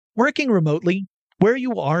Working remotely, where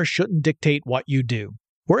you are shouldn't dictate what you do.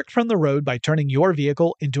 Work from the road by turning your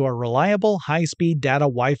vehicle into a reliable high-speed data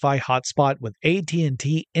Wi-Fi hotspot with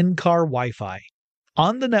AT&T in-car Wi-Fi.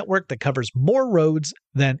 On the network that covers more roads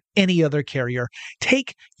than any other carrier,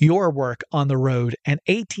 take your work on the road and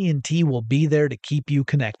AT&T will be there to keep you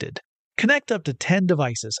connected. Connect up to 10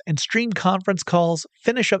 devices and stream conference calls,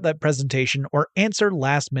 finish up that presentation, or answer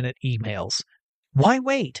last-minute emails. Why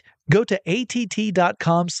wait? Go to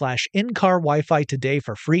att.com/in-car Wi-Fi today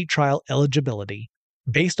for free trial eligibility.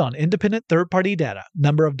 Based on independent third-party data,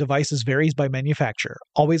 number of devices varies by manufacturer.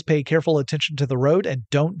 Always pay careful attention to the road and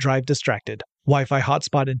don't drive distracted. Wi-Fi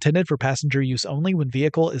hotspot intended for passenger use only when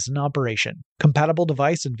vehicle is in operation. Compatible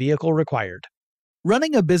device and vehicle required.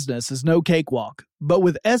 Running a business is no cakewalk, but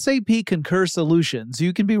with SAP Concur Solutions,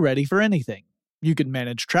 you can be ready for anything. You can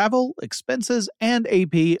manage travel, expenses, and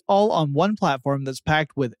AP all on one platform that's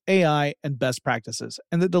packed with AI and best practices,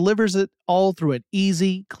 and that delivers it all through an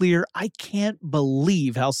easy, clear, I can't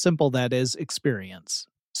believe how simple that is experience.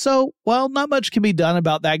 So, while not much can be done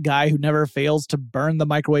about that guy who never fails to burn the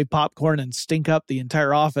microwave popcorn and stink up the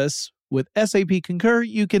entire office, with SAP Concur,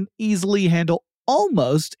 you can easily handle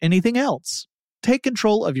almost anything else. Take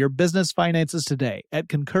control of your business finances today at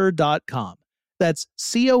Concur.com. That's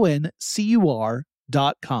CONCUR.com.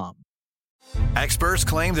 Experts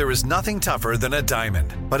claim there is nothing tougher than a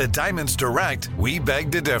diamond. But at Diamonds Direct, we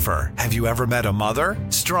beg to differ. Have you ever met a mother?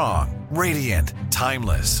 Strong, radiant,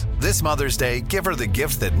 timeless. This Mother's Day, give her the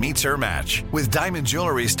gift that meets her match. With diamond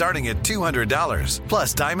jewelry starting at $200.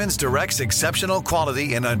 Plus Diamonds Direct's exceptional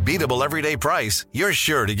quality and unbeatable everyday price, you're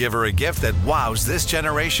sure to give her a gift that wows this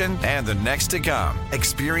generation and the next to come.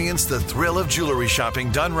 Experience the thrill of jewelry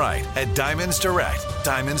shopping done right at Diamonds Direct.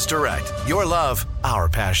 Diamonds Direct. Your love, our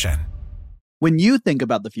passion. When you think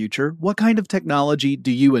about the future, what kind of technology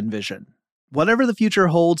do you envision? Whatever the future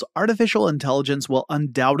holds, artificial intelligence will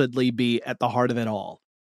undoubtedly be at the heart of it all.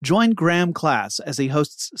 Join Graham Class as he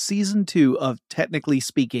hosts Season 2 of Technically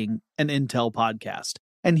Speaking, an Intel podcast,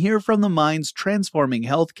 and hear from the minds transforming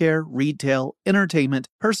healthcare, retail, entertainment,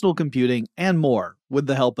 personal computing, and more with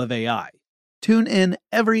the help of AI. Tune in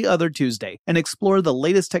every other Tuesday and explore the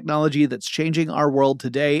latest technology that's changing our world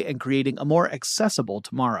today and creating a more accessible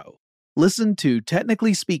tomorrow. Listen to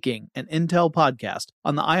Technically Speaking, an Intel podcast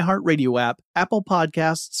on the iHeartRadio app, Apple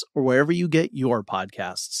Podcasts, or wherever you get your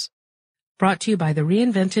podcasts. Brought to you by the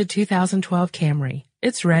reinvented 2012 Camry.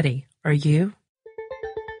 It's ready. Are you?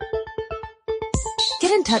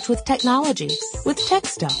 Get in touch with technology with Tech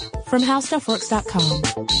Stuff from HowStuffWorks.com.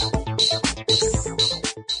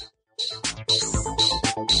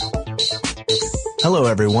 Hello,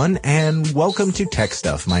 everyone, and welcome to Tech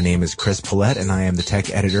Stuff. My name is Chris Paulette, and I am the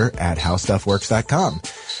tech editor at HowStuffWorks.com.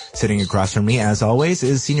 Sitting across from me, as always,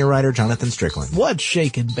 is senior writer Jonathan Strickland. What's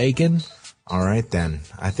shaking, bacon? All right, then.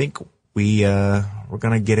 I think we're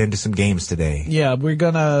going to get into some games today. Yeah, we're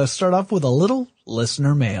going to start off with a little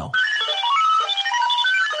listener mail.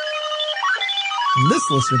 This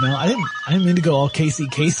listener mail, I didn't mean to go all Casey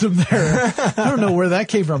Kasem there. I don't know where that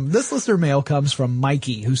came from. This listener mail comes from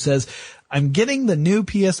Mikey, who says, I'm getting the new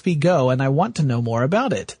PSP Go and I want to know more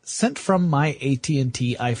about it. Sent from my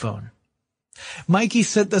AT&T iPhone. Mikey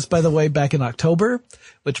sent this, by the way, back in October,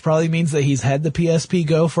 which probably means that he's had the PSP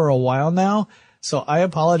Go for a while now. So I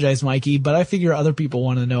apologize, Mikey, but I figure other people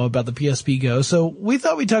want to know about the PSP Go. So we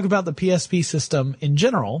thought we'd talk about the PSP system in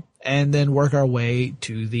general and then work our way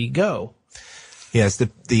to the Go. Yes, the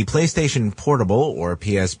PlayStation Portable, or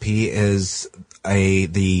PSP, is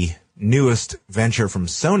the newest venture from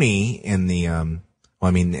Sony in the,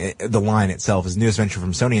 the line itself is the newest venture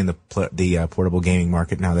from Sony in the portable gaming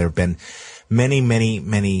market. Now, there have been many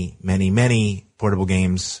portable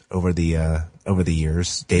games over the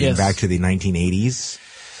years, dating back to the 1980s. Yes.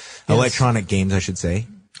 Electronic games, I should say.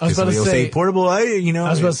 I was about to say portable, I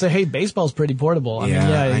was about to say, hey, baseball's pretty portable. I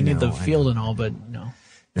mean, you need the field and all, but no.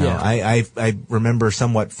 No, yeah. I remember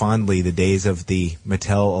somewhat fondly the days of the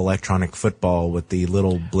Mattel electronic football with the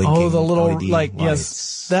little blinking the little LED light.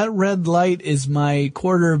 Yes, that red light is my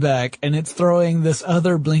quarterback, and it's throwing this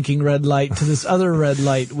other blinking red light to this other red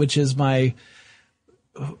light, which is my.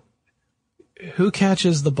 Who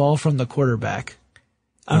catches the ball from the quarterback?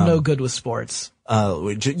 I'm no good with sports.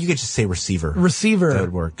 You could just say receiver. Receiver. That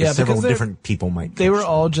would work. Yeah, several different people might. They were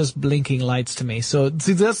all just blinking lights to me. So,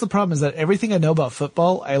 see, that's the problem, is that everything I know about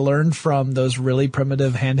football, I learned from those really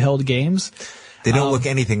primitive handheld games. They don't look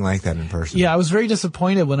anything like that in person. Yeah, I was very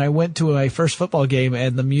disappointed when I went to my first football game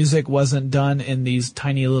and the music wasn't done in these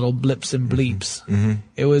tiny little blips and bleeps. Mm-hmm.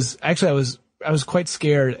 It was, actually, I was quite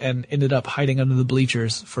scared and ended up hiding under the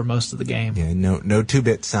bleachers for most of the game. Yeah, no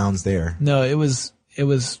 2-bit sounds there. No, it was It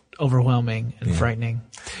was overwhelming and frightening.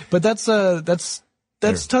 But that's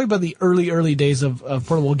talking about the early days of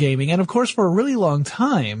portable gaming. And of course, for a really long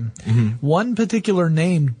time, one particular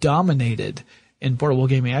name dominated in portable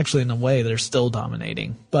gaming. Actually, in a way, they're still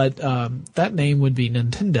dominating. But that name would be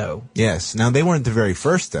Nintendo. Yes. Now, they weren't the very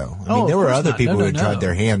first, though. I mean, there were other people who had tried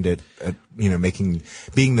their hand at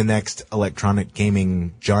being the next electronic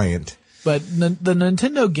gaming giant. But the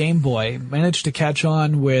Nintendo Game Boy managed to catch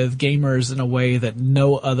on with gamers in a way that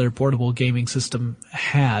no other portable gaming system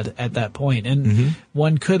had at that point. And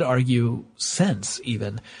one could argue since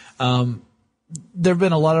even. There have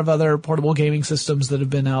been a lot of other portable gaming systems that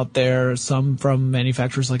have been out there, some from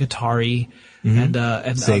manufacturers like Atari and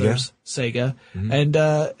others, Sega.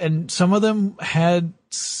 And some of them had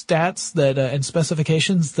stats that, and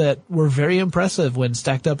specifications that were very impressive when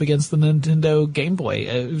stacked up against the Nintendo Game Boy.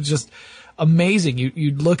 It was just amazing.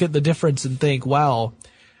 You'd look at the difference and think, wow,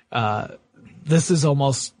 this is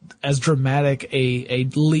almost as dramatic a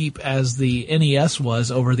leap as the NES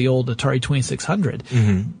was over the old Atari 2600.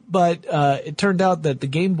 But it turned out that the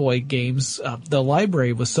Game Boy games, the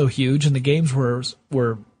library was so huge and the games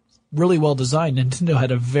were really well designed. Nintendo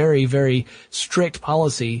had a very, very strict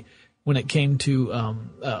policy when it came to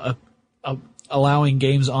allowing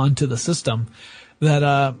games onto the system,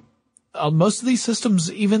 that most of these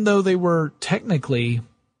systems, even though they were technically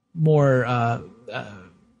more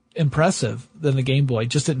impressive than the Game Boy,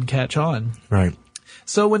 just didn't catch on. Right.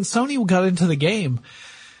 So when Sony got into the game,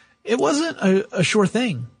 it wasn't a sure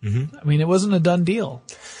thing. I mean, it wasn't a done deal.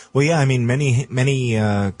 Well, yeah, I mean, many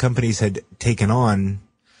companies had taken on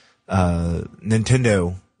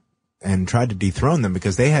Nintendo and tried to dethrone them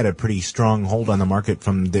because they had a pretty strong hold on the market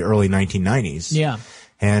from the early 1990s. Yeah.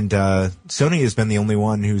 And Sony has been the only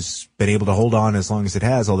one who's been able to hold on as long as it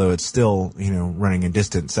has, although it's still, running in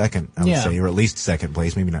distant second, I would say, or at least second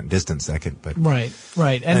place, maybe not distant second, but right.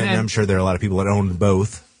 And I'm sure there are a lot of people that own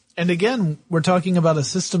both. And again, we're talking about a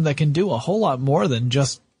system that can do a whole lot more than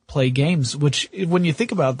just play games, which when you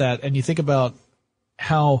think about that and you think about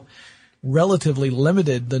how relatively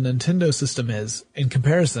limited the Nintendo system is in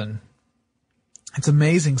comparison, it's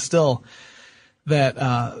amazing still that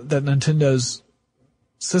that Nintendo's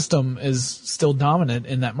system is still dominant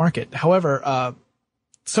in that market. However,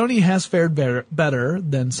 Sony has fared better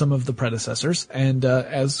than some of the predecessors, and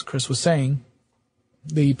as Chris was saying,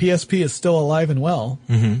 the PSP is still alive and well,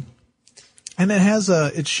 and it has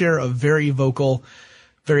its share of very vocal,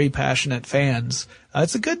 very passionate fans.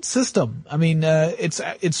 It's a good system. I mean,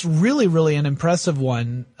 it's really, really an impressive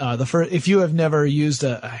one. If you have never used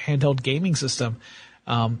a handheld gaming system,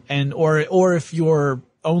 or if your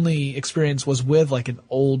only experience was with like an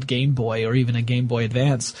old Game Boy or even a Game Boy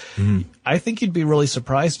Advance, I think you'd be really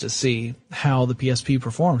surprised to see how the PSP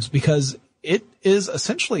performs, because it is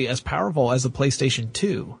essentially as powerful as a PlayStation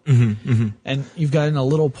 2. And you've got in a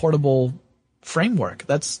little portable framework.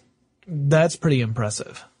 That's pretty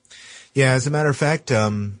impressive. Yeah, as a matter of fact,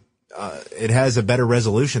 it has a better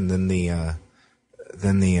resolution than the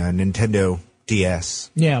Nintendo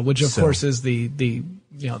DS. Yeah, which of course is the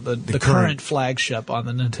current flagship on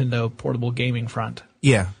the Nintendo portable gaming front.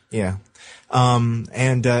 Yeah.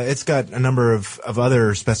 And it's got a number of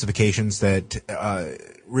other specifications that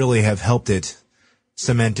really have helped it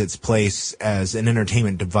cement its place as an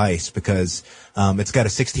entertainment device, because it's got a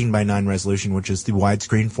 16:9 resolution, which is the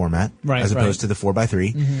widescreen format, as opposed to the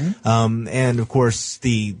 4:3. And of course,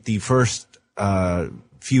 the first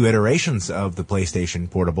few iterations of the PlayStation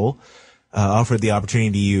Portable offered the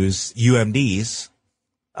opportunity to use UMDs.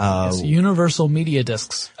 Universal Media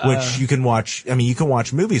Discs. Which you can watch, you can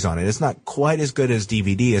watch movies on it. It's not quite as good as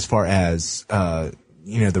DVD as far as,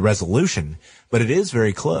 the resolution, but it is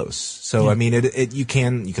very close. So, you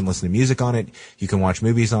can listen to music on it. You can watch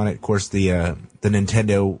movies on it. Of course, the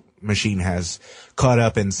Nintendo machine has caught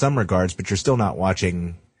up in some regards, but you're still not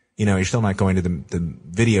watching, you're still not going to the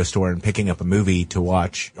video store and picking up a movie to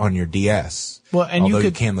watch on your DS. Well, and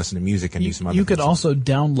you can listen to music and do some other things. You could also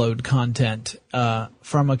download content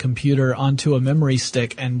from a computer onto a memory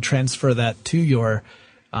stick and transfer that to your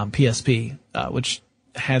PSP, which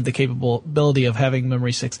had the capability of having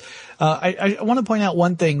memory sticks. I want to point out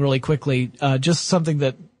one thing really quickly, just something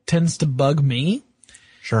that tends to bug me.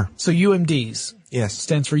 Sure. So UMDs. Yes.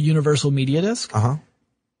 Stands for Universal Media Disc. Uh-huh.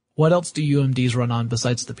 What else do UMDs run on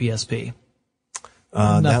besides the PSP?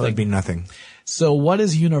 That would be nothing. So what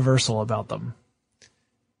is universal about them?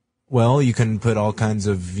 Well, you can put all kinds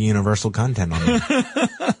of universal content on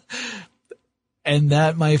them. And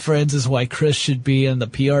that, my friends, is why Chris should be in the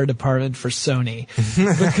PR department for Sony.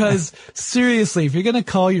 Because seriously, if you're going to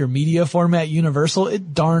call your media format universal,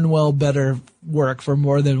 it darn well better work for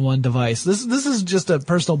more than one device. This is just a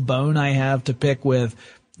personal bone I have to pick with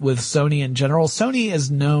Sony in general. Sony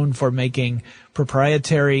is known for making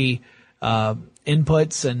proprietary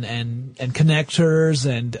inputs and connectors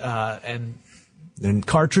and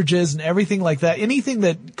cartridges and everything like that. Anything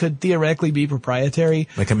that could theoretically be proprietary.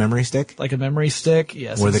 Like a memory stick? Like a memory stick,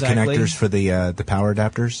 yes. Or exactly. the connectors for the power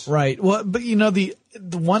adapters? Right. Well, but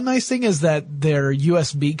the one nice thing is that their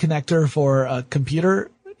USB connector for a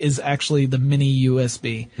computer is actually the mini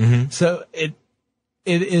USB. Mm-hmm. So it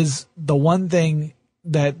is the one thing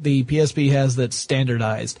that the PSP has that's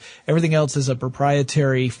standardized. Everything else is a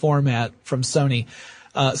proprietary format from Sony.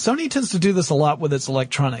 Sony tends to do this a lot with its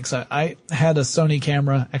electronics. I had a Sony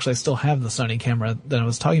camera. Actually, I still have the Sony camera that I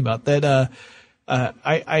was talking about. That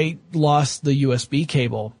I lost the USB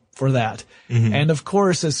cable for that. Mm-hmm. And of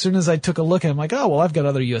course, as soon as I took a look at it, I'm like, oh, well, I've got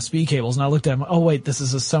other USB cables. And I looked at them. Oh, wait, this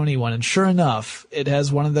is a Sony one. And sure enough, it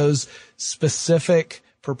has one of those specific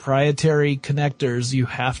proprietary connectors you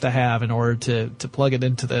have to have in order to plug it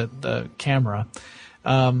into the camera.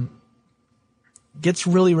 Gets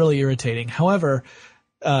really, really irritating. However,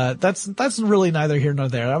 that's really neither here nor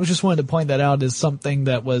there. I was just wanted to point that out as something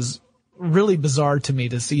that was really bizarre to me,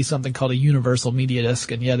 to see something called a universal media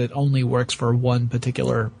disc, and yet it only works for one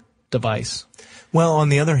particular device. Well, on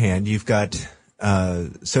the other hand, you've got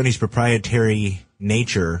Sony's proprietary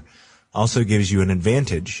nature also gives you an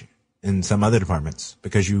advantage in some other departments,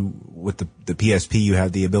 because with the PSP, you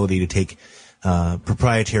have the ability to take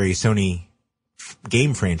proprietary Sony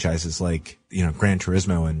game franchises like Gran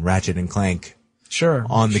Turismo and Ratchet and Clank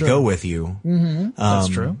on the go with you. Mm-hmm. That's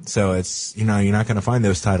true. So it's, you're not going to find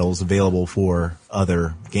those titles available for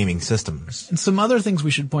other gaming systems. And some other things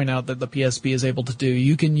we should point out that the PSP is able to do.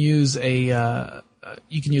 You can use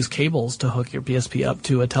cables to hook your PSP up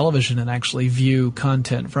to a television and actually view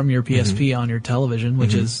content from your PSP on your television,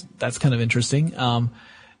 which that's kind of interesting.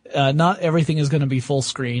 Not everything is going to be full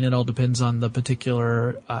screen. It all depends on the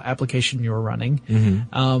particular application you're running.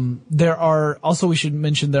 Mm-hmm. We should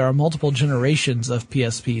mention there are multiple generations of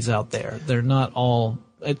PSPs out there. They're not all,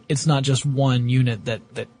 it's not just one unit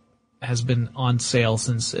that has been on sale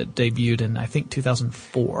since it debuted in, I think,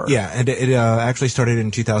 2004. Yeah, and it actually started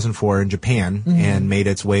in 2004 in Japan and made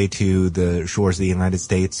its way to the shores of the United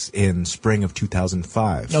States in spring of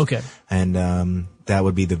 2005. Okay. And that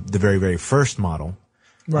would be the very, very first model.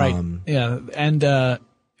 Right. Yeah. And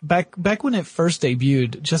back when it first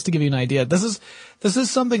debuted, just to give you an idea, this is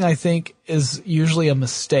something I think is usually a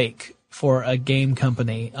mistake for a game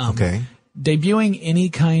company. Okay. Debuting any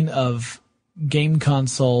kind of game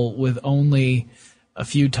console with only a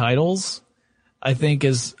few titles, I think,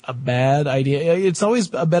 is a bad idea. It's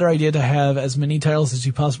always a better idea to have as many titles as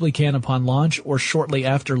you possibly can upon launch or shortly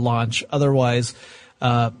after launch. Otherwise,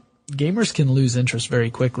 gamers can lose interest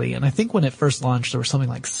very quickly. And I think when it first launched, there were something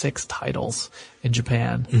like 6 titles in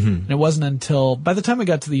Japan. Mm-hmm. And it wasn't until, by the time it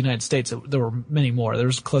got to the United States, there were many more. There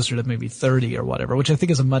was closer to maybe 30 or whatever, which I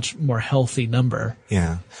think is a much more healthy number.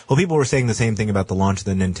 Yeah. Well, people were saying the same thing about the launch of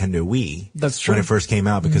the Nintendo Wii. That's true. When it first came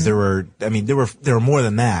out, because there were more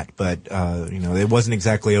than that, but, it wasn't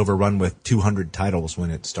exactly overrun with 200 titles when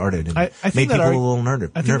it started. And I think made people a little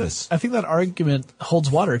nervous. I think that argument holds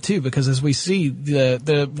water too, because as we see,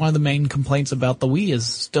 the one of the main complaints about the Wii is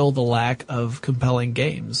still the lack of compelling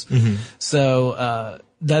games. Mm-hmm. So,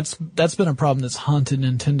 that's been a problem that's haunted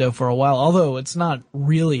Nintendo for a while, although it's not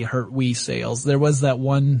really hurt Wii sales. There was that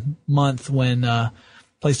one month when,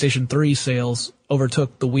 PlayStation 3 sales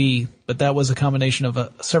overtook the Wii, but that was a combination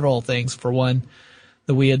of several things. For one,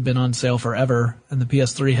 the Wii had been on sale forever, and the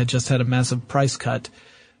PS3 had just had a massive price cut.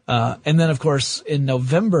 And then, of course, in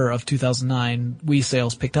November of 2009, Wii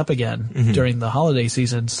sales picked up again during the holiday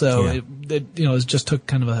season. So it just took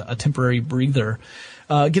kind of a temporary breather.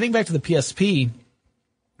 Getting back to the PSP,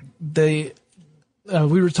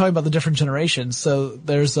 we were talking about the different generations. So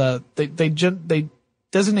there's they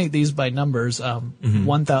designate these by numbers. The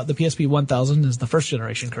PSP 1000 is the first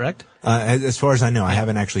generation, correct? As far as I know, I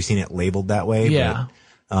haven't actually seen it labeled that way. Yeah.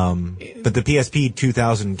 But the PSP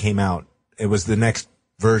 2000 came out. It was the next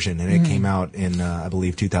version, and it came out in, I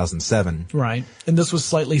believe, 2007. Right. And this was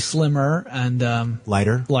slightly slimmer and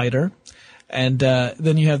lighter. And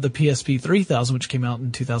then you have the PSP 3000, which came out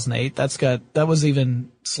in 2008. That was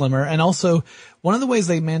even slimmer. And also, one of the ways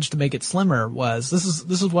they managed to make it slimmer was, this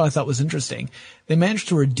is what I thought was interesting. They managed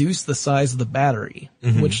to reduce the size of the battery,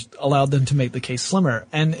 which allowed them to make the case slimmer.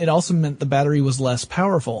 And it also meant the battery was less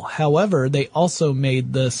powerful. However, they also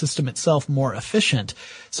made the system itself more efficient.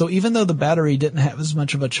 So even though the battery didn't have as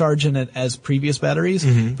much of a charge in it as previous batteries,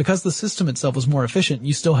 because the system itself was more efficient,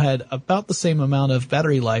 you still had about the same amount of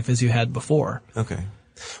battery life as you had before. Okay.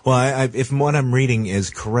 Well, if what I'm reading is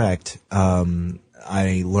correct,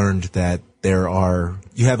 I learned that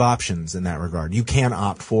you have options in that regard. You can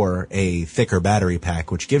opt for a thicker battery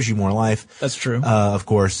pack, which gives you more life. That's true. Of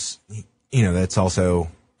course, that's also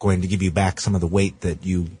going to give you back some of the weight that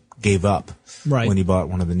you gave up when you bought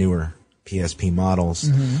one of the newer PSP models.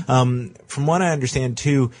 From what I understand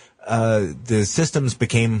too, the systems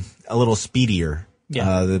became a little speedier.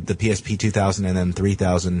 Yeah. The PSP 2000 and then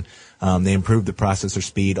 3000, they improved the processor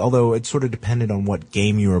speed, although it sort of depended on what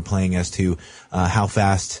game you were playing as to, how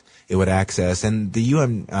fast it would access. And the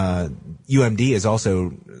UMD is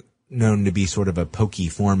also known to be sort of a pokey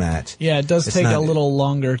format. Yeah, it does take a little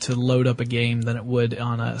longer to load up a game than it would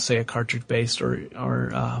on a cartridge-based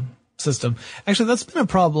or system. Actually, that's been a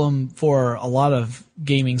problem for a lot of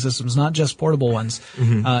gaming systems, not just portable ones.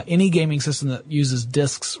 Any gaming system that uses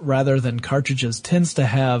discs rather than cartridges tends to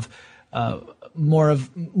have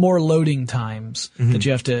more loading times that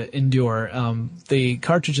you have to endure. The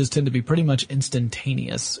cartridges tend to be pretty much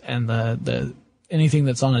instantaneous, and the anything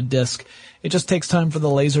that's on a disc, it just takes time for the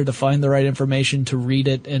laser to find the right information to read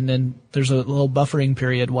it, and then there's a little buffering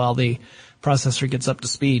period while the processor gets up to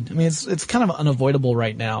speed. I mean, it's kind of unavoidable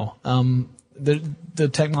right now. The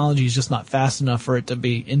technology is just not fast enough for it to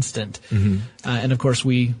be instant. And of course,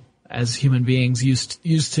 we, as human beings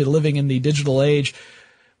used to living in the digital age,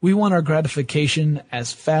 we want our gratification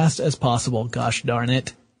as fast as possible. Gosh darn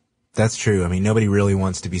it. That's true. I mean, nobody really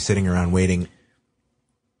wants to be sitting around waiting.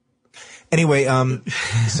 Anyway,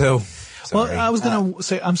 so. Sorry. Well, I was going to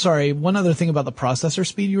say, I'm sorry, one other thing about the processor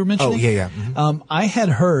speed you were mentioning. Oh, yeah. I had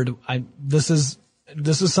heard, this is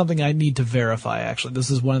something I need to verify, actually. This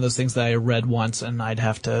is one of those things that I read once and I'd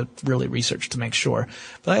have to really research to make sure.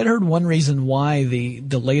 But I had heard one reason why the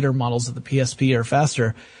later models of the PSP are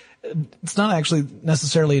faster. It's not actually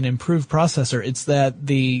necessarily an improved processor. It's that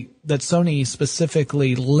Sony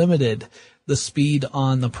specifically limited the speed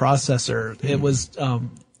on the processor. It was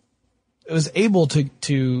able to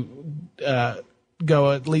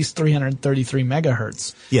go at least 333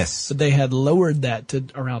 megahertz. Yes. But they had lowered that to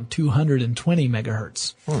around 220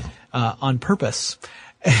 megahertz on purpose.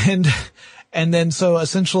 And then so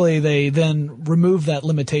essentially they then removed that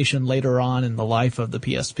limitation later on in the life of the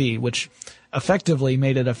PSP, which effectively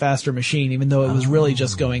made it a faster machine, even though it was really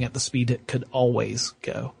just going at the speed it could always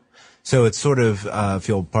go. So it's sort of, if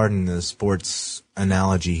you'll pardon the sports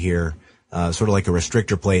analogy here, sort of like a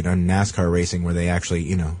restrictor plate on NASCAR racing where they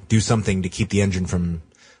actually, do something to keep the engine from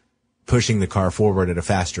pushing the car forward at a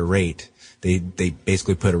faster rate. They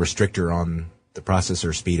basically put a restrictor on the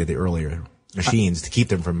processor speed of the earlier machines to keep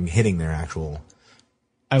them from hitting their actual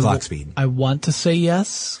clock speed. I want to say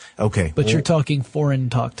yes. Okay. But you're talking foreign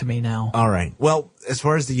talk to me now. All right. Well, as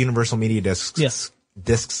far as the Universal Media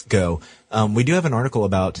discs go, we do have an article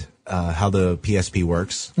about how the PSP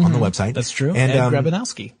works on the website. That's true. And Ed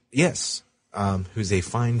Grabanowski. Yes. Who's a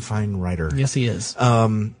fine writer. Yes, he is.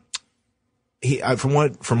 He from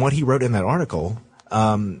what he wrote in that article,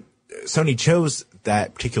 Sony chose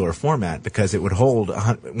that particular format because it would hold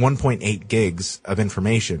 1.8 gigs of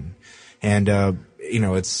information, and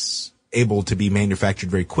it's able to be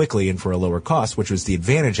manufactured very quickly and for a lower cost, which was the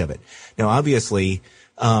advantage of it. Now, obviously,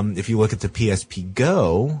 if you look at the PSP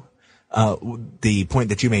Go, the point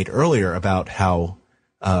that you made earlier about how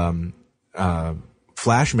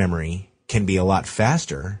flash memory can be a lot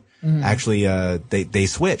faster. Actually, they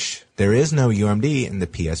switched. There is no UMD in the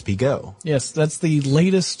PSP Go. Yes, that's the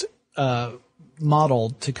latest model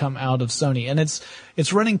to come out of Sony, and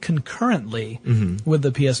it's running concurrently with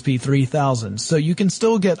the PSP 3000. So you can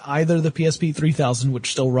still get either the PSP 3000,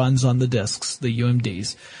 which still runs on the discs, the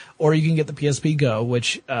UMDs, or you can get the PSP Go,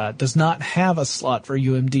 which does not have a slot for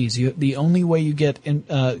UMDs. The only way you get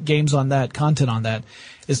games on that, content on that,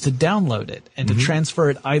 is to download it and to transfer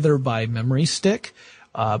it either by memory stick,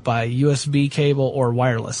 by USB cable, or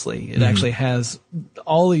wirelessly. It actually has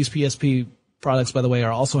all these PSP products, by the way,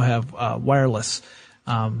 also have wireless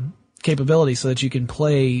capability so that you can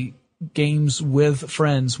play games with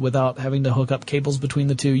friends without having to hook up cables between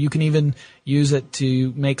the two. You can even use it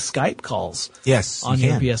to make Skype calls on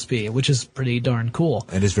your PSP, which is pretty darn cool.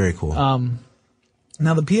 It is very cool.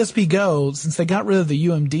 Now the PSP Go, since they got rid of the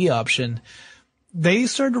UMD option, they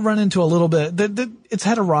started to run into a little bit, it's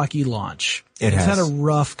had a rocky launch. It's had a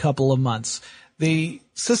rough couple of months. The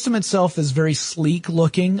system itself is very sleek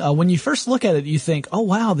looking. When you first look at it, you think, oh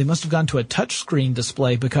wow, they must have gone to a touchscreen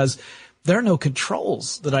display because there are no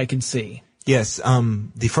controls that I can see. Yes,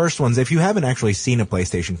 the first ones, if you haven't actually seen a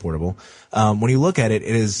PlayStation Portable, when you look at it,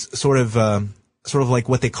 it is sort of like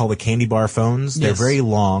what they call the candy bar phones. They're very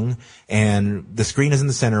long, and the screen is in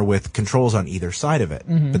the center with controls on either side of it.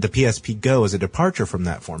 Mm-hmm. But the PSP Go is a departure from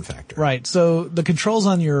that form factor. Right. So the controls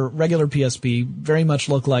on your regular PSP very much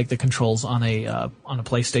look like the controls on a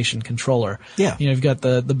PlayStation controller. Yeah. You know, you've got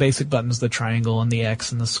the basic buttons, the triangle and the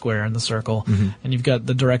X and the square and the circle, and you've got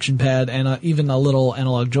the direction pad and even a little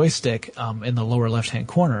analog joystick in the lower left-hand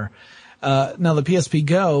corner. Now the PSP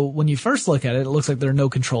Go, when you first look at it, it looks like there are no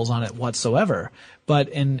controls on it whatsoever. But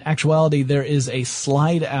in actuality, there is a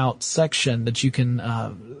slide out section that you can,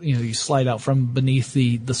 you slide out from beneath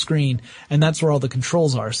the screen, and that's where all the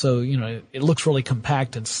controls are. So, it looks really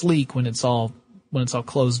compact and sleek when it's all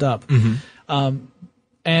closed up. Mm-hmm.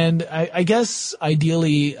 And I guess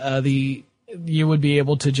ideally, you would be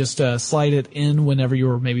able to just slide it in whenever you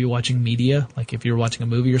were maybe watching media, like if you were watching a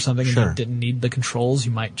movie or something and you didn't need the controls,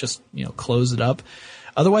 you might just close it up.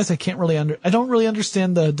 Otherwise, I don't really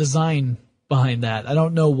understand the design behind that. I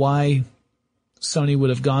don't know why Sony would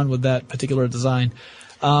have gone with that particular design.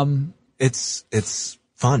 It's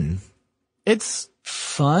fun. It's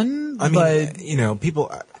fun. I mean,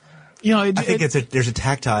 people. I think there's a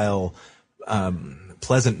tactile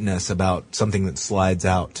pleasantness about something that slides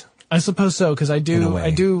out. I suppose so, because I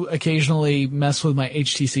do occasionally mess with my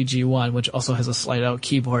HTC G1, which also has a slide-out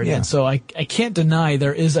keyboard, and so I can't deny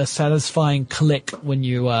there is a satisfying click when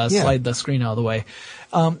you slide the screen out of the way.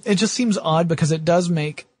 It just seems odd because it does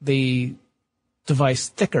make the device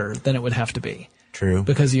thicker than it would have to be. True.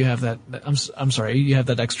 Because you have that. I'm sorry, you have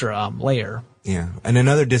that extra layer. Yeah, and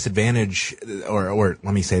another disadvantage, or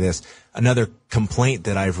let me say this, another complaint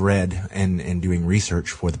that I've read and doing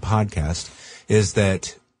research for the podcast is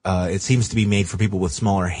that. It seems to be made for people with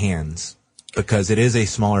smaller hands because it is a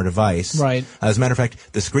smaller device. Right. As a matter of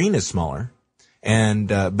fact, the screen is smaller, and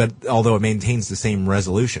but although it maintains the same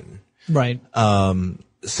resolution. Right.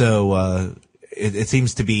 So it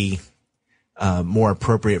seems to be more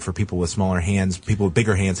appropriate for people with smaller hands. People with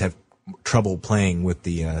bigger hands have trouble playing with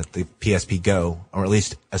the PSP Go, or at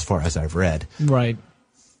least as far as I've read. Right.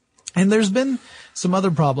 And there's been some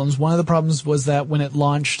other problems. One of the problems was that when it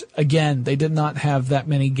launched, again, they did not have that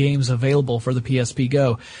many games available for the PSP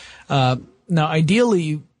Go. Now,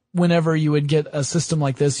 ideally, whenever you would get a system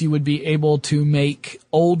like this, you would be able to make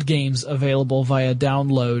old games available via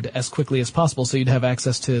download as quickly as possible, so you'd have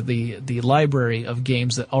access to the library of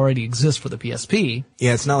games that already exist for the PSP.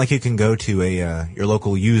 Yeah, it's not like you can go to your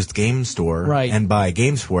local used game store and buy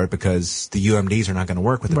games for it because the UMDs are not going to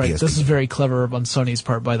work with the PSP. This is very clever on Sony's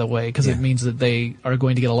part, by the way, because it means that they are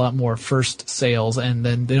going to get a lot more first sales, and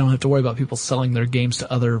then they don't have to worry about people selling their games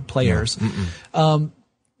to other players. Yeah.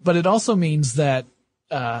 But it also means that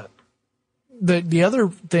the other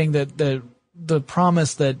thing that the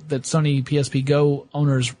promise that Sony PSP Go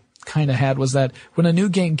owners kind of had was that when a new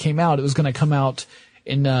game came out, it was going to come out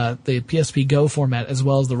in the PSP Go format as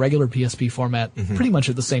well as the regular PSP format pretty much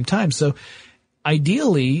at the same time. So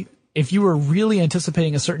ideally, if you were really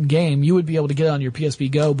anticipating a certain game, you would be able to get it on your PSP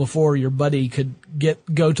Go before your buddy could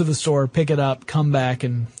go to the store, pick it up, come back,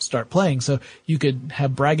 and start playing. So you could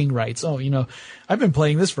have bragging rights. Oh, I've been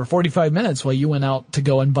playing this for 45 minutes while you went out to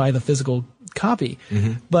go and buy the physical copy.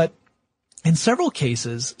 But in several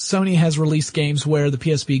cases, Sony has released games where the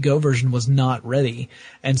PSP Go version was not ready.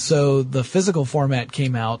 And so the physical format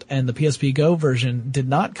came out and the PSP Go version did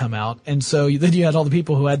not come out. And so then you had all the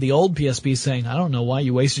people who had the old PSP saying, I don't know why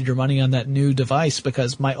you wasted your money on that new device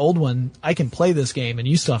because my old one, I can play this game and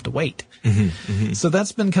you still have to wait. So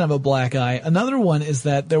that's been kind of a black eye. Another one is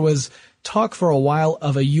that there was talk for a while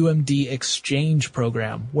of a UMD exchange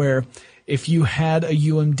program where if you had a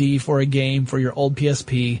UMD for a game for your old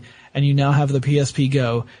PSP and you now have the PSP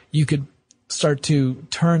Go, you could start to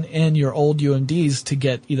turn in your old UMDs to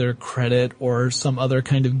get either credit or some other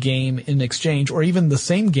kind of game in exchange, or even the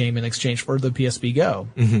same game in exchange for the PSP Go.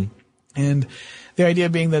 And the idea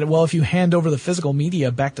being that, well, if you hand over the physical media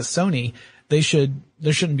back to Sony, there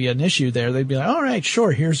shouldn't be an issue there. They'd be like, all right,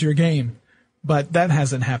 sure, here's your game. But that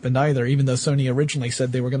hasn't happened either, even though Sony originally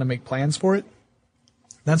said they were going to make plans for it.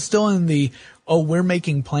 That's still in the, we're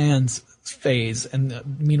making plans phase,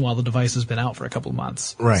 and meanwhile the device has been out for a couple of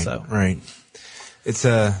months. Right. It's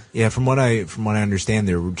from what I understand,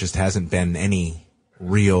 there just hasn't been any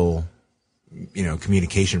real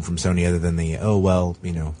communication from Sony other than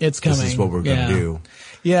it's coming. This is what we're going to do.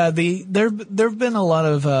 Yeah, there've been a lot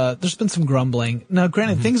of there's been some grumbling. Now,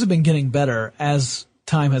 granted, things have been getting better as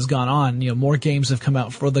time has gone on. More games have come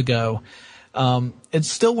out for the Go. It's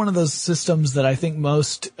still one of those systems that I think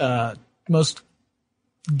most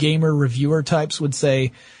gamer reviewer types would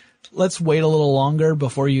say, let's wait a little longer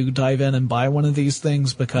before you dive in and buy one of these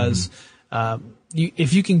things, because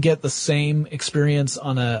if you can get the same experience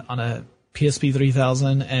on a PSP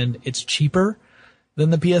 3000 and it's cheaper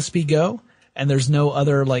than the PSP Go, and there's no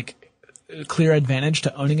other clear advantage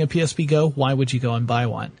to owning a PSP Go, why would you go and buy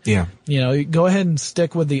one? Yeah. Go ahead and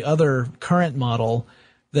stick with the other current model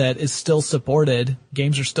that is still supported.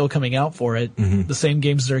 Games are still coming out for it. The same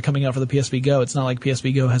games that are coming out for the PSP Go. It's not like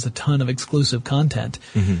PSP Go has a ton of exclusive content.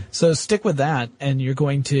 So stick with that, and you're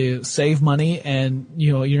going to save money, and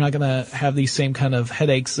you're not going to have these same kind of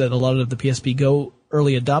headaches that a lot of the PSP Go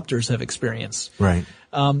early adopters have experienced. Right.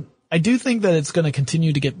 I do think that it's going to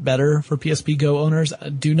continue to get better for PSP Go owners.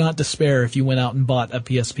 Do not despair if you went out and bought a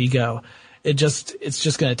PSP Go. It's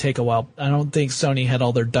just going to take a while. I don't think Sony had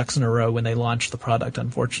all their ducks in a row when they launched the product,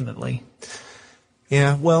 unfortunately.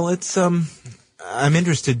 Yeah, well, it's I'm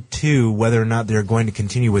interested too whether or not they're going to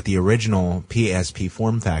continue with the original PSP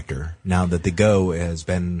form factor now that the Go has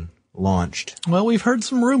been launched. Well, we've heard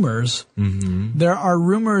some rumors. There are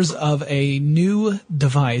rumors of a new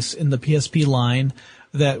device in the PSP line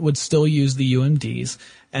that would still use the UMDs,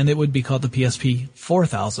 and it would be called the PSP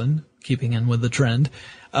 4000, keeping in with the trend.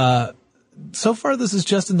 So far, this is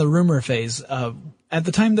just in the rumor phase. At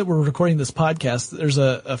the time that we're recording this podcast, there's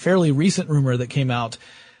a fairly recent rumor that came out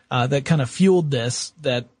that kind of fueled this,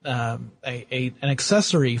 that an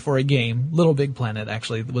accessory for a game, Little Big Planet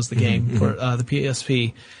actually was the game for the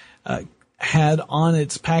PSP, had on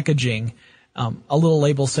its packaging a little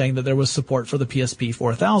label saying that there was support for the PSP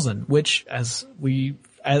 4000, which, as we,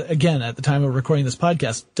 again, at the time of recording this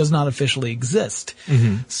podcast, does not officially exist.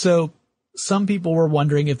 So some people were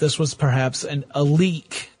wondering if this was perhaps a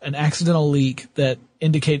leak, an accidental leak that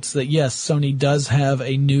indicates that, yes, Sony does have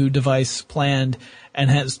a new device planned and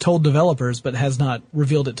has told developers but has not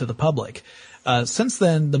revealed it to the public. Since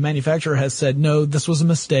then, the manufacturer has said, no, this was a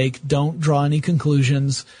mistake. Don't draw any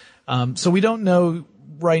conclusions. So we don't know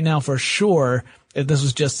right now for sure if this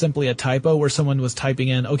was just simply a typo where someone was typing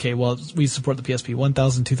in, okay, well, we support the PSP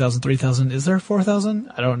 1000, 2000, 3000. Is there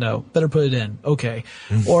 4000? I don't know. Better put it in. Okay.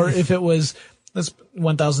 Or if it was, that's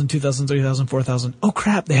 1000, 2000, 3000, 4000. Oh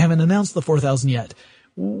crap, they haven't announced the 4000 yet.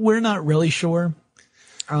 We're not really sure.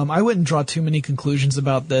 I wouldn't draw too many conclusions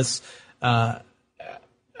about this. I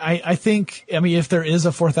think, if there is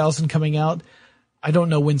a 4000 coming out, I don't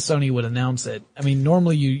know when Sony would announce it.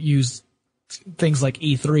 Normally you use things like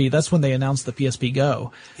E3, that's when they announced the PSP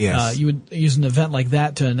Go. Yes. You would use an event like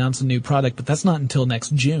that to announce a new product, but that's not until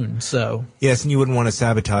next June, so. Yes, and you wouldn't want to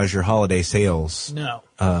sabotage your holiday sales. No.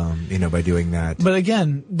 By doing that. But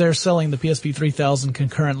again, they're selling the PSP 3000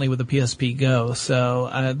 concurrently with the PSP Go,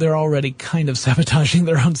 so they're already kind of sabotaging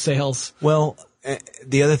their own sales. Well,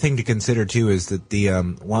 the other thing to consider too is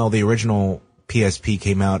that while the original PSP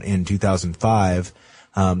came out in 2005,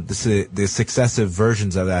 the successive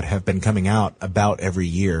versions of that have been coming out about every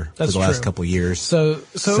year for the last couple of years. So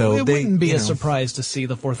it wouldn't be a surprise to see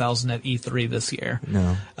the 4000 at E3 this year.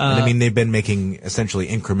 No. They've been making essentially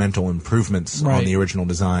incremental improvements on the original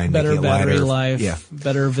design. Better making it battery lighter. life,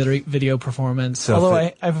 better video performance. So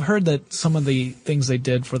although I've heard that some of the things they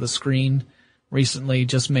did for the screen recently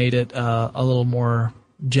just made it a little more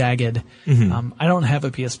jagged. I don't have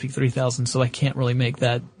a PSP 3000, so I can't really make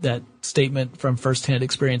that statement from first-hand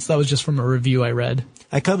experience. That was just from a review I read.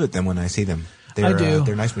 I covet them when I see them. I do.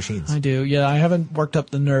 They're nice machines. I do. Yeah, I haven't worked up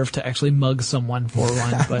the nerve to actually mug someone for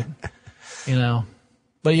one, but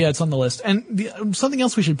But yeah, it's on the list. And something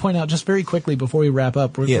else we should point out just very quickly before we wrap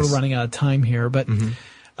up. We're running out of time here, but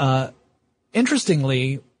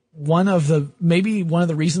interestingly, one of the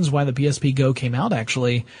reasons why the PSP Go came out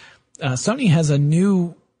actually, Sony has a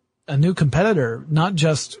new competitor, not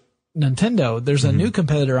just Nintendo. There's a new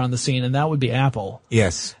competitor on the scene, and that would be Apple.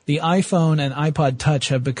 Yes. The iPhone and iPod Touch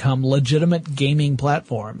have become legitimate gaming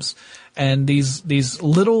platforms, and these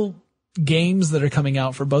little games that are coming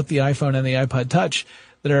out for both the iPhone and the iPod Touch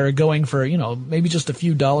that are going for, maybe just a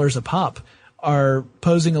few dollars a pop are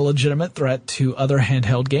posing a legitimate threat to other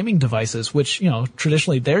handheld gaming devices, which,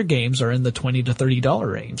 traditionally their games are in the $20 to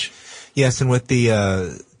 $30 range. Yes, and with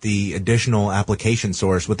the additional application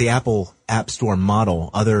source, with the Apple App Store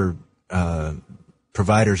model, other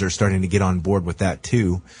providers are starting to get on board with that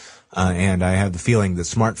too. And I have the feeling that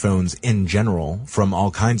smartphones in general from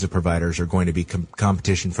all kinds of providers are going to be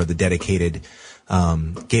competition for the dedicated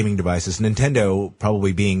gaming devices. Nintendo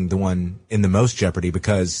probably being the one in the most jeopardy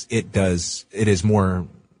because it is more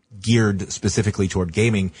geared specifically toward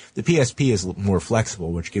gaming. The PSP is more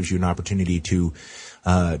flexible, which gives you an opportunity to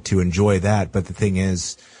enjoy that. But the thing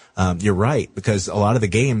is, you're right, because a lot of the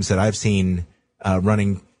games that I've seen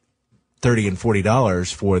running $30 and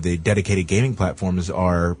 $40 for the dedicated gaming platforms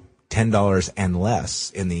are $10 and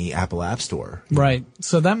less in the Apple App Store. Right.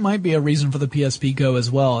 So that might be a reason for the PSP Go as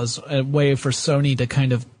well, as a way for Sony to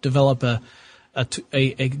kind of develop a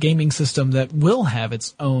gaming system that will have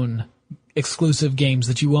its own exclusive games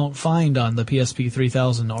that you won't find on the PSP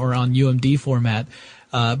 3000 or on UMD format.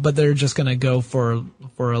 But they're just going to go for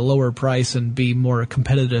a lower price and be more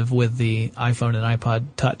competitive with the iPhone and iPod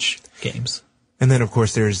Touch games. And then, of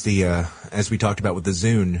course, there's the, as we talked about with the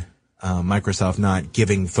Zune, Microsoft not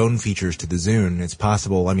giving phone features to the Zune. It's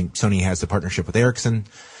possible. I mean, Sony has the partnership with Ericsson,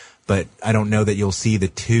 but I don't know that you'll see the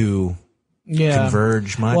two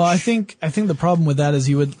converge much. Well, I think the problem with that is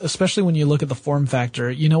you would, especially when you look at the form factor,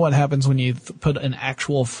 you know what happens when you put an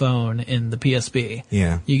actual phone in the PSP.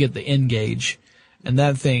 Yeah. You get the N-Gage, and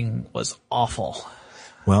that thing was awful.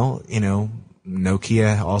 Well,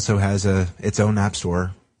 Nokia also has its own app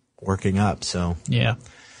store working up, so. Yeah.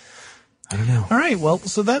 I don't know. All right. Well,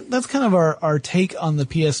 so that's kind of our take on the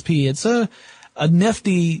PSP. It's a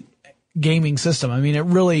nifty gaming system. I mean,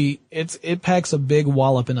 it packs a big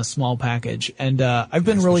wallop in a small package. And, I've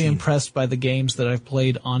been really impressed by the games that I've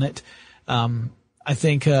played on it. I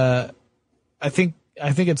think it's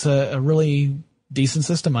a really decent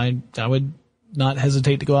system. I would not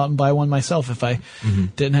hesitate to go out and buy one myself if I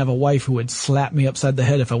didn't have a wife who would slap me upside the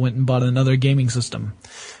head if I went and bought another gaming system.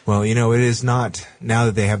 Well, it is not, now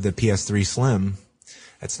that they have the PS3 Slim,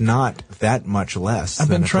 it's not that much less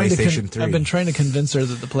than the PlayStation 3. I've been trying to convince her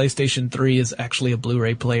that the PlayStation 3 is actually a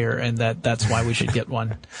Blu-ray player and that's why we should get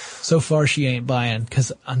one. So far she ain't buying,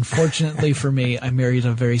 because unfortunately for me, I married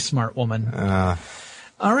a very smart woman. All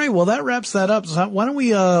right, well that wraps that up. So why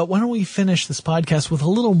don't we finish this podcast with a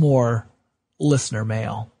little more listener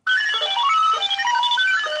mail.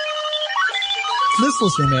 This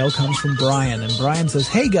listener mail comes from Brian, and Brian says,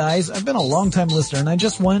 "Hey guys, I've been a long-time listener, and I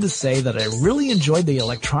just wanted to say that I really enjoyed the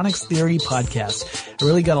Electronics Theory podcast. I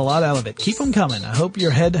really got a lot out of it. Keep them coming. I hope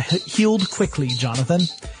your head healed quickly, Jonathan."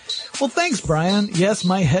 Well, thanks, Brian. Yes,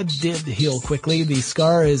 my head did heal quickly. The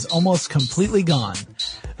scar is almost completely gone.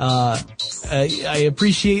 I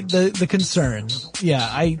appreciate the concern. Yeah,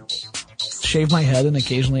 I shave my head and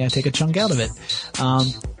occasionally I take a chunk out of it.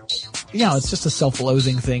 It's just a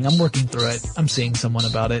self-loathing thing. I'm working through it. I'm seeing someone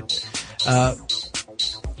about it.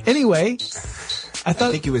 Anyway, I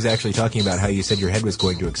think he was actually talking about how you said your head was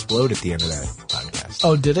going to explode at the end of that podcast.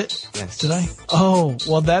 Oh, did it? Yes. Did I? Oh,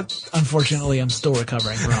 well that, unfortunately, I'm still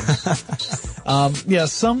recovering from.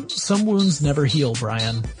 Some wounds never heal,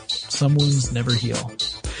 Brian. Some wounds never heal.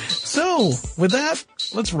 So, with that,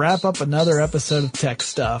 let's wrap up another episode of Tech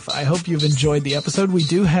Stuff. I hope you've enjoyed the episode. We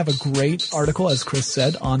do have a great article, as Chris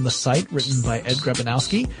said, on the site written by Ed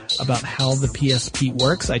Grebanowski about how the PSP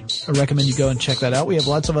works. I recommend you go and check that out. We have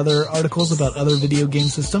lots of other articles about other video game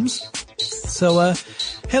systems. So,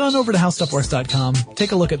 head on over to HowStuffWorks.com.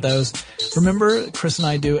 Take a look at those. Remember, Chris and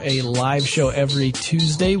I do a live show every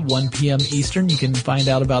Tuesday, 1 p.m. Eastern. You can find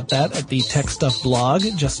out about that at the Tech Stuff blog.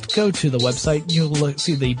 Just go to the website. You'll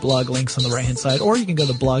see the blog links on the right-hand side, or you can go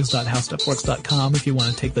to blogs.howstuffworks.com if you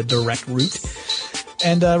want to take the direct route.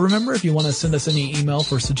 And remember, if you want to send us any email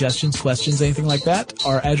for suggestions, questions, anything like that,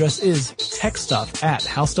 our address is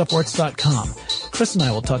techstuff@howstuffworks.com. Chris and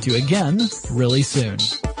I will talk to you again really soon.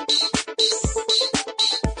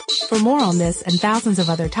 For more on this and thousands of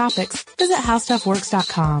other topics, visit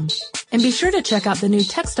HowStuffWorks.com. And be sure to check out the new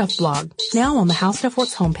Tech Stuff blog, now on the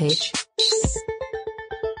HowStuffWorks homepage.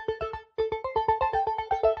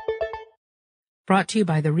 Brought to you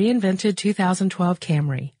by the reinvented 2012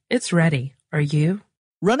 Camry. It's ready. Are you?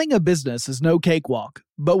 Running a business is no cakewalk,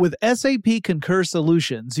 but with SAP Concur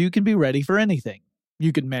Solutions, you can be ready for anything.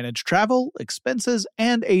 You can manage travel, expenses,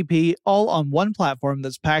 and AP all on one platform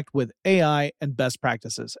that's packed with AI and best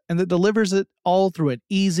practices, and that delivers it all through an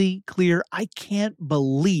easy, clear, I can't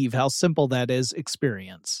believe how simple that is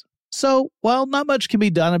experience. So, while not much can be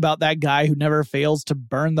done about that guy who never fails to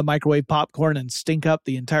burn the microwave popcorn and stink up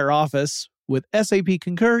the entire office, with SAP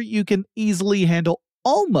Concur, you can easily handle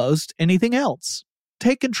almost anything else.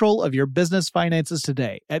 Take control of your business finances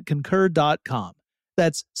today at Concur.com.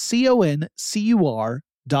 That's CONCUR.com.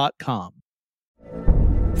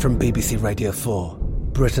 From BBC Radio 4,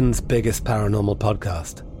 Britain's biggest paranormal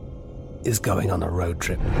podcast is going on a road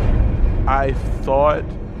trip. I thought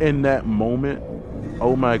in that moment,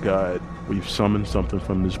 oh my God, we've summoned something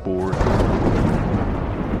from this board.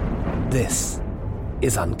 This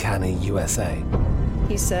is Uncanny USA.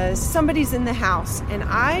 He says, somebody's in the house, and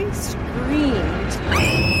I screamed.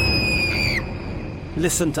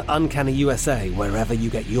 Listen to Uncanny USA wherever you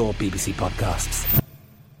get your BBC podcasts,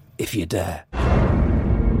 if you dare.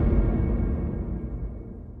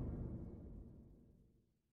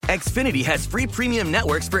 Xfinity has free premium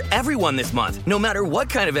networks for everyone this month, no matter what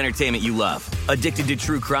kind of entertainment you love. Addicted to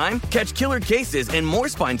true crime? Catch killer cases and more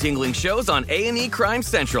spine-tingling shows on A&E Crime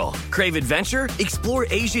Central. Crave adventure? Explore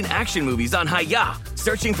Asian action movies on Hi-Ya.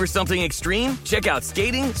 Searching for something extreme? Check out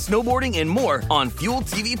skating, snowboarding, and more on Fuel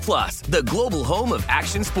TV Plus, the global home of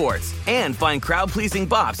action sports. And find crowd-pleasing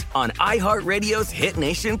bops on iHeartRadio's Hit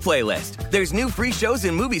Nation playlist. There's new free shows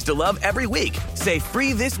and movies to love every week. Say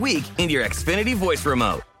free this week in your Xfinity voice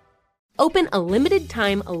remote. Open a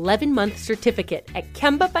limited-time 11-month certificate at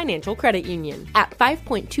Kemba Financial Credit Union. At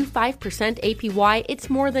 5.25% APY, it's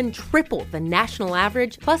more than triple the national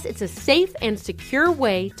average, plus it's a safe and secure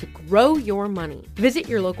way to grow your money. Visit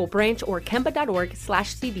your local branch or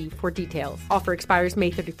kemba.org/CD for details. Offer expires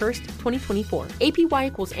May 31st, 2024. APY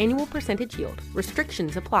equals annual percentage yield.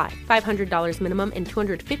 Restrictions apply. $500 minimum and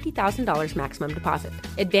 $250,000 maximum deposit.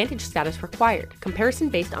 Advantage status required. Comparison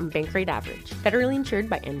based on bank rate average. Federally insured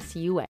by NCUA.